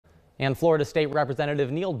And Florida State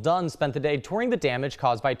Representative Neal Dunn spent the day touring the damage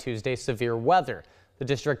caused by Tuesday's severe weather. The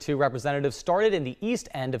District 2 representative started in the east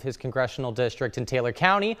end of his congressional district in Taylor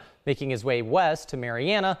County, making his way west to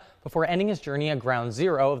Marianna before ending his journey at ground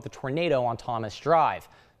zero of the tornado on Thomas Drive.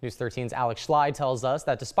 News 13's Alex Schley tells us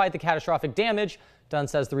that despite the catastrophic damage, Dunn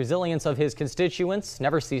says the resilience of his constituents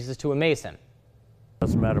never ceases to amaze him.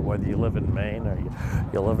 Doesn't matter whether you live in Maine or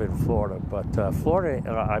you live in Florida, but Florida,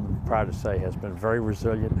 I'm proud to say, has been very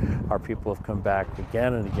resilient. Our people have come back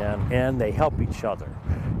again and again, and they help each other,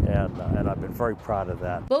 and I've been very proud of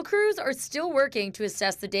that. While crews are still working to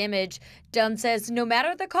assess the damage, Dunn says no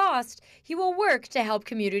matter the cost, he will work to help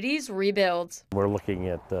communities rebuild. We're looking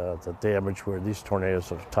at the damage where these tornadoes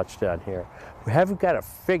have touched down here. We haven't got a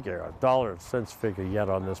figure, a dollar and cents figure yet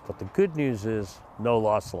on this, but the good news is no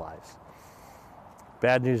lost lives.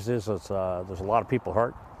 Bad news is there's a lot of people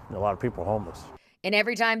hurt and a lot of people homeless. And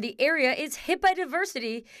every time the area is hit by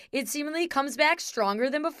adversity, it seemingly comes back stronger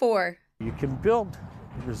than before. You can build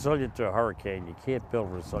resilient to a hurricane. You can't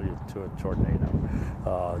build resilient to a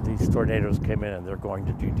tornado. These tornadoes came in and they're going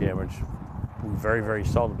to do damage. We very, very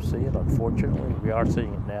seldom see it, unfortunately. We are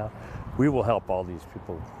seeing it now. We will help all these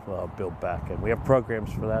people build back, and we have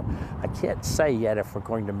programs for that. I can't say yet if we're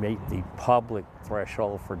going to meet the public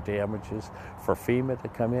threshold for damages for FEMA to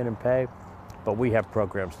come in and pay, but we have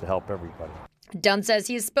programs to help everybody. Dunn says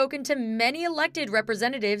he has spoken to many elected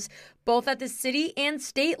representatives, both at the city and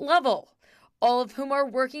state level, all of whom are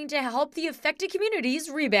working to help the affected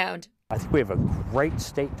communities rebound. I think we have a great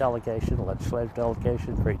state delegation, legislative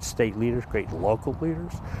delegation, great state leaders, great local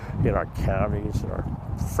leaders in our counties, our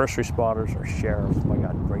first responders, our sheriffs. Oh my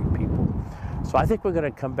God, great people. So I think we're going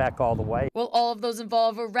to come back all the way. While all of those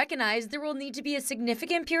involved will recognize there will need to be a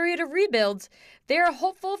significant period of rebuild, they are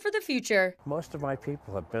hopeful for the future. Most of my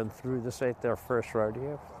people have been through this, ain't their first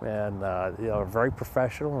rodeo, and they're very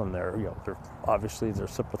professional, and they're obviously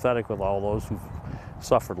sympathetic with all those who've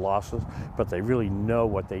suffered losses, but they really know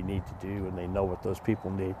what they need to do, and they know what those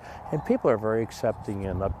people need, and people are very accepting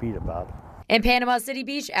and upbeat about it. In Panama City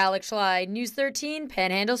Beach, Alex Schley, News 13,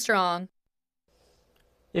 Panhandle Strong.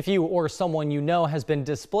 If you or someone you know has been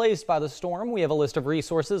displaced by the storm, we have a list of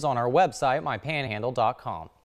resources on our website, mypanhandle.com.